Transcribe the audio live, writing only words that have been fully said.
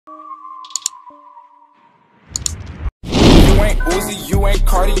Uzi, you ain't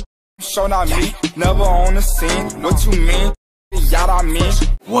Cardi, show not me. Never on the scene, what you mean? Y'all I mean.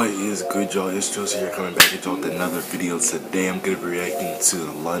 What is good, y'all? It's Joseph here coming back at y'all with another video. Today I'm gonna be reacting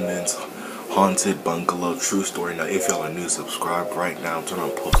to London's haunted bungalow true story. Now if y'all are new, subscribe right now, turn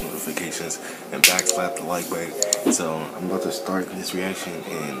on post notifications, and backslap the like button. So I'm about to start this reaction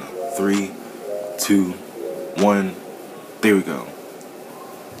in 3, 2, 1. There we go.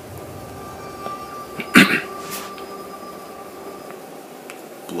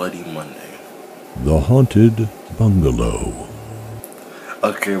 Bloody Monday. The Haunted Bungalow.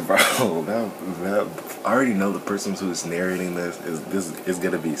 Okay, bro, that I already know the person who's narrating this is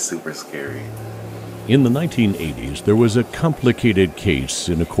gonna be super scary. In the 1980s, there was a complicated case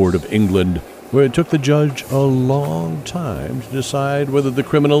in a court of England where it took the judge a long time to decide whether the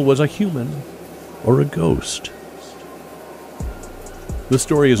criminal was a human or a ghost. The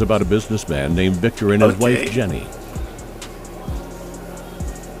story is about a businessman named Victor and his wife Jenny.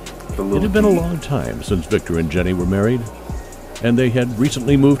 It had been a long time since Victor and Jenny were married, and they had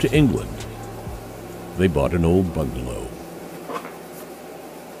recently moved to England. They bought an old bungalow.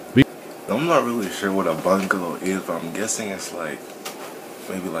 I'm not really sure what a bungalow is, but I'm guessing it's like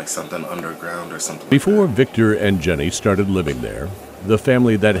maybe like something underground or something. Before Victor and Jenny started living there, the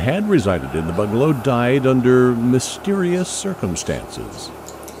family that had resided in the bungalow died under mysterious circumstances.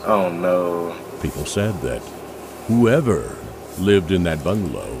 Oh no. People said that whoever lived in that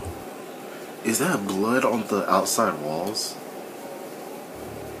bungalow... Is that blood on the outside walls?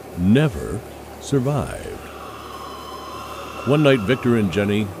 ...never survived. One night, Victor and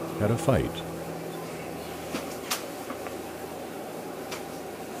Jenny had a fight.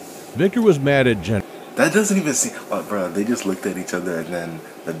 Victor was mad at Jenny. That doesn't even seem... bro, they just looked at each other and then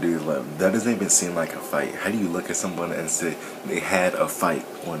the dude left. That doesn't even seem like a fight. How do you look at someone and say they had a fight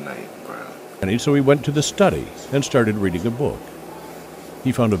one night, bro? And so he went to the study and started reading a book.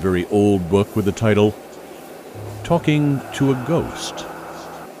 He found a very old book with the title, Talking to a Ghost.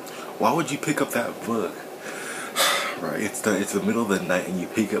 Why would you pick up that book? Right, it's the middle of the night and you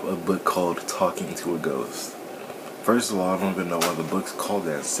pick up a book called Talking to a Ghost. First of all, I don't even know why the book's called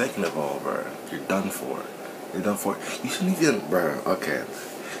that. Second of all, bro, you're done for. You're done for. You shouldn't even, bro, okay.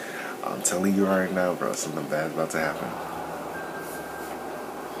 I'm telling you right now, bro, something bad's about to happen.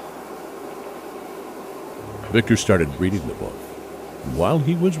 Victor started reading the book. While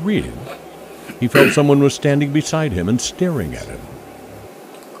he was reading, he felt someone was standing beside him and staring at him.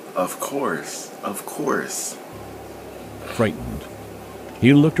 Of course, of course. Frightened,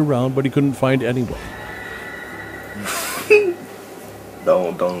 he looked around, but he couldn't find anyone.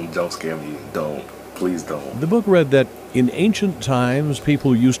 Don't scare me. Don't. Please don't. The book read that in ancient times,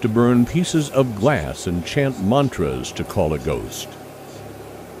 people used to burn pieces of glass and chant mantras to call a ghost.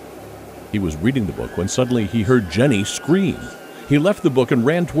 He was reading the book when suddenly he heard Jenny scream. He left the book and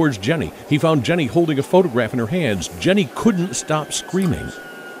ran towards Jenny. He found Jenny holding a photograph in her hands. Jenny couldn't stop screaming.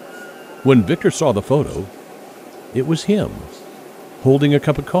 When Victor saw the photo, it was him, holding a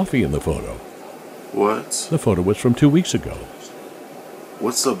cup of coffee in the photo. What? The photo was from 2 weeks ago.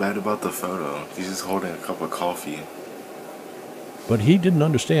 What's so bad about the photo? He's just holding a cup of coffee. But he didn't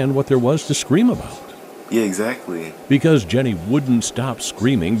understand what there was to scream about. Yeah, exactly. Because Jenny wouldn't stop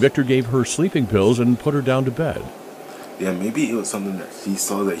screaming, Victor gave her sleeping pills and put her down to bed. Yeah, maybe it was something that he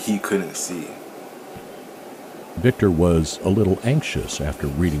saw that he couldn't see. Victor was a little anxious after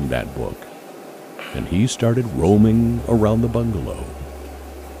reading that book, and he started roaming around the bungalow.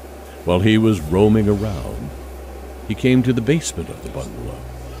 While he was roaming around, he came to the basement of the bungalow.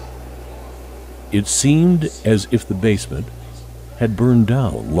 It seemed as if the basement had burned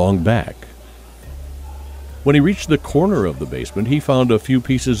down long back. When he reached the corner of the basement, he found a few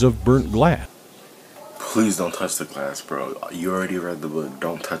pieces of burnt glass. Please don't touch the glass, bro. You already read the book.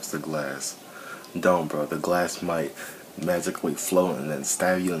 Don't touch the glass. Don't, bro. The glass might magically float and then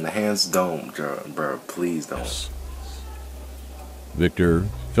stab you in the hands. Don't, bro. Please don't. Victor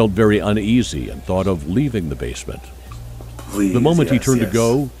felt very uneasy and thought of leaving the basement. Please, the moment he turned to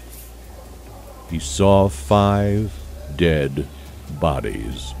go, he saw 5 dead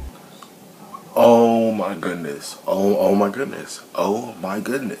bodies. Oh my goodness. Oh my goodness. Oh my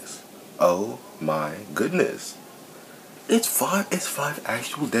goodness. Oh my goodness. It's 5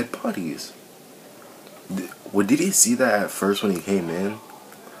 actual dead bodies. Did he see that at first when he came in?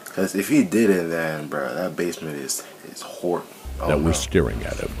 Because if he didn't, then bro, that basement is horrible. That were staring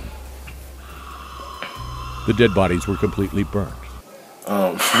at him. The dead bodies were completely burnt.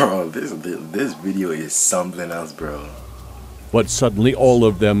 Bro, this video is something else, bro. But suddenly all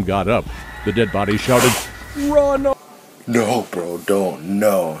of them got up. The dead bodies shouted, "Run!" No, bro, don't.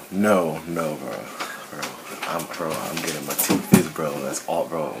 No, bro. I'm getting my toothpaste, bro. That's all,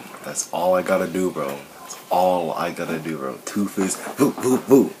 bro. That's all I gotta do, bro. That's all I gotta do, bro. Toothpaste, woo, woo,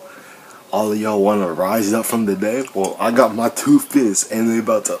 woo. All of y'all want to rise up from the dead? Well, I got my toothpaste, and they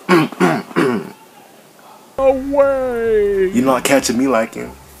about to. Away! You're not catching me like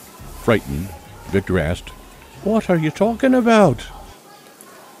him. Frightened, Victor asked, "What are you talking about?"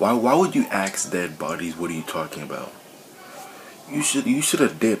 Why would you ask dead bodies? What are you talking about? You should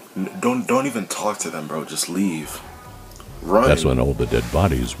have dipped. Don't even talk to them, bro. Just leave. Run. That's when all the dead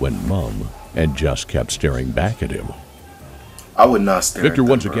bodies went mum and just kept staring back at him. I would not stare. Victor at them,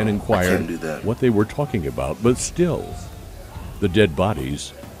 once bro. again I inquired can't do that. what they were talking about, but still, the dead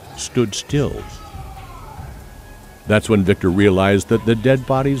bodies stood still. That's when Victor realized that the dead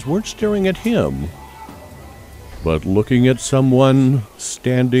bodies weren't staring at him, but looking at someone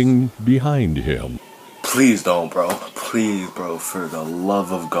standing behind him. Please don't, bro. Please, bro. For the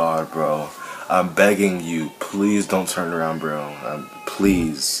love of God, bro. I'm begging you. Please don't turn around, bro.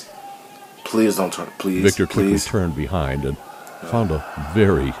 Please. Please don't turn. Please. Victor quickly please. turned behind and found a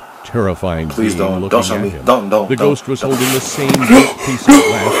very terrifying Please being don't. looking Don't show at me. him. Don't. The ghost was holding the same big piece of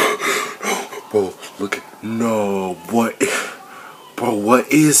glass. Bro, look at. No. What? Bro,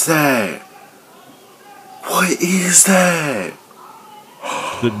 what is that? What is that?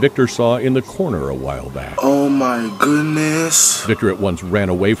 That Victor saw in the corner a while back. Oh my goodness. Victor at once ran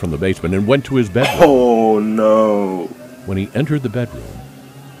away from the basement and went to his bedroom. Oh no. When he entered the bedroom,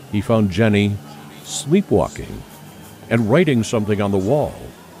 he found Jenny sleepwalking and writing something on the wall.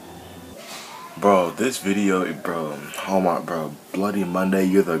 Bro, this video, bro, oh my, bro, Bloody Monday,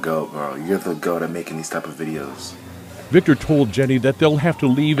 you're the GOAT, bro. You're the GOAT at making these type of videos. Victor told Jenny that they'll have to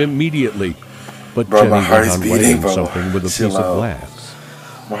leave immediately, but Bro, Jenny my heart went is on beating, writing bro. something with a Chill piece out. of glass.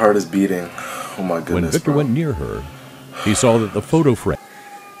 My heart is beating. Oh my goodness, When Victor bro. went near her, he saw that the photo frame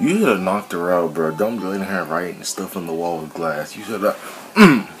You should have knocked her out, bro. Don't be letting her write and stuff on the wall with glass. You should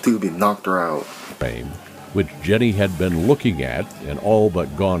have, dude, be knocked her out. which Jenny had been looking at and all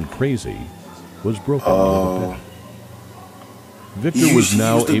but gone crazy, was broken near the bed. Victor was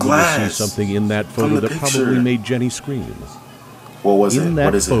now able to see glass something in that from photo the that picture. probably made Jenny scream. What was it? In that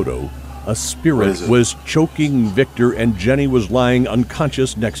What is photo, a spirit is it? was choking Victor and Jenny was lying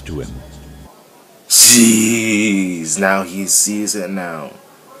unconscious next to him. Jeez, now he sees it now.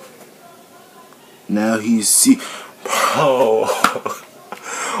 Now he see. Bro,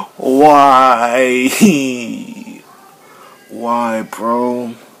 why? Why,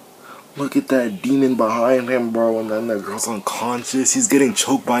 bro? Look at that demon behind him, bro. And then that girl's unconscious. He's getting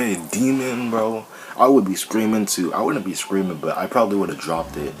choked by a demon, bro. I would be screaming too. I wouldn't be screaming, but I probably would have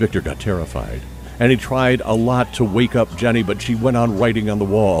dropped it. Victor got terrified, and he tried a lot to wake up Jenny, but she went on writing on the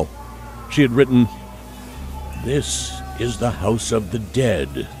wall. She had written, "This is the house of the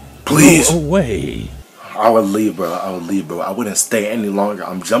dead. Please. Go away." I would leave, bro. I would leave, bro. I wouldn't stay any longer.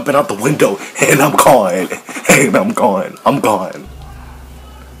 I'm jumping out the window, and I'm gone. And I'm gone. I'm gone.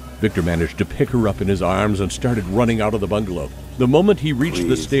 Victor managed to pick her up in his arms and started running out of the bungalow. The moment he reached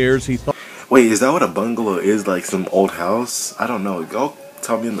the Please. stairs, he thought... Wait, is that what a bungalow is? Like some old house? I don't know. Y'all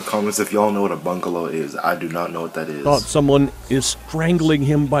tell me in the comments if y'all know what a bungalow is. I do not know what that is. thought someone is strangling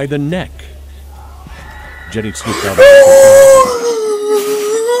him by the neck. Jenny slipped out of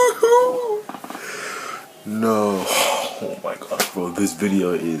No. Oh my god, bro. This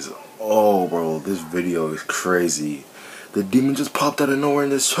video is... Oh, bro. This video is crazy. The demon just popped out of nowhere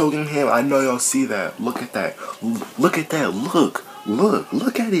and is choking him. I know y'all see that. Look at that. Look at that. Look. Look.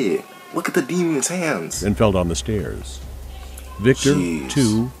 Look at it. Look at the demon's hands. and fell down the stairs. Victor, Jeez.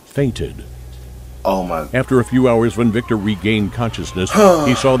 too, fainted. Oh my... After a few hours, when Victor regained consciousness,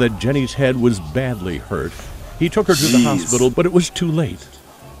 he saw that Jenny's head was badly hurt. He took her to the Jeez. hospital, but it was too late.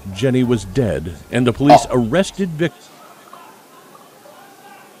 Jenny was dead, and the police arrested Victor.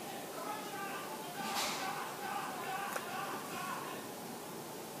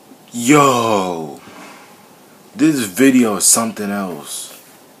 Yo. This video is something else.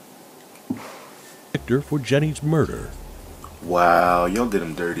 Victor for Jenny's murder. Wow. Y'all did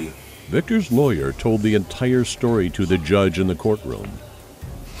him dirty. Victor's lawyer told the entire story to the judge in the courtroom.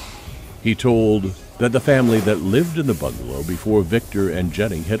 He told that the family that lived in the bungalow before Victor and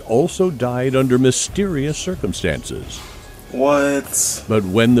Jenny had also died under mysterious circumstances. What? But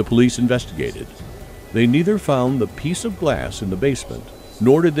when the police investigated, they neither found the piece of glass in the basement,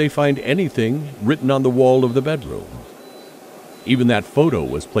 nor did they find anything written on the wall of the bedroom. Even that photo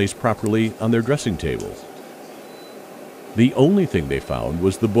was placed properly on their dressing table. The only thing they found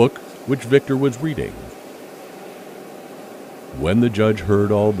was the book which Victor was reading. When the judge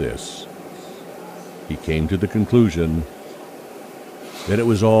heard all this, he came to the conclusion that it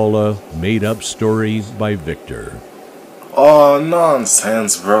was all a made-up story by Victor. Oh,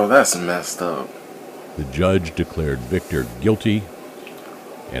 nonsense, bro. That's messed up. The judge declared Victor guilty,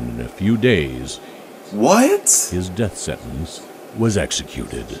 and in a few days, What? his death sentence was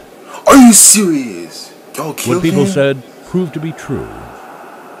executed. Are you serious? Y'all killed What people him? said proved to be true.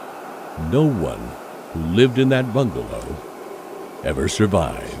 No one who lived in that bungalow ever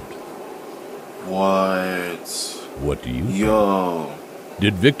survived. What? What do you think? Yo.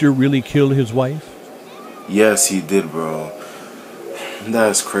 Did Victor really kill his wife? Yes, he did, bro.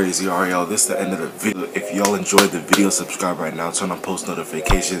 That's crazy. Alright, y'all, this is the end of the video. If y'all enjoyed the video, subscribe right now. Turn on post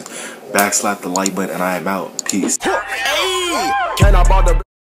notifications. Backslap the like button, and I am out. Peace. Hey, can I bother?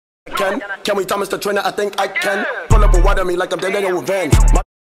 Can we Thomas the trainer? I think I can. Pull up and water me like I'm dead in your revenge. My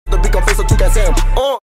the big face so you can say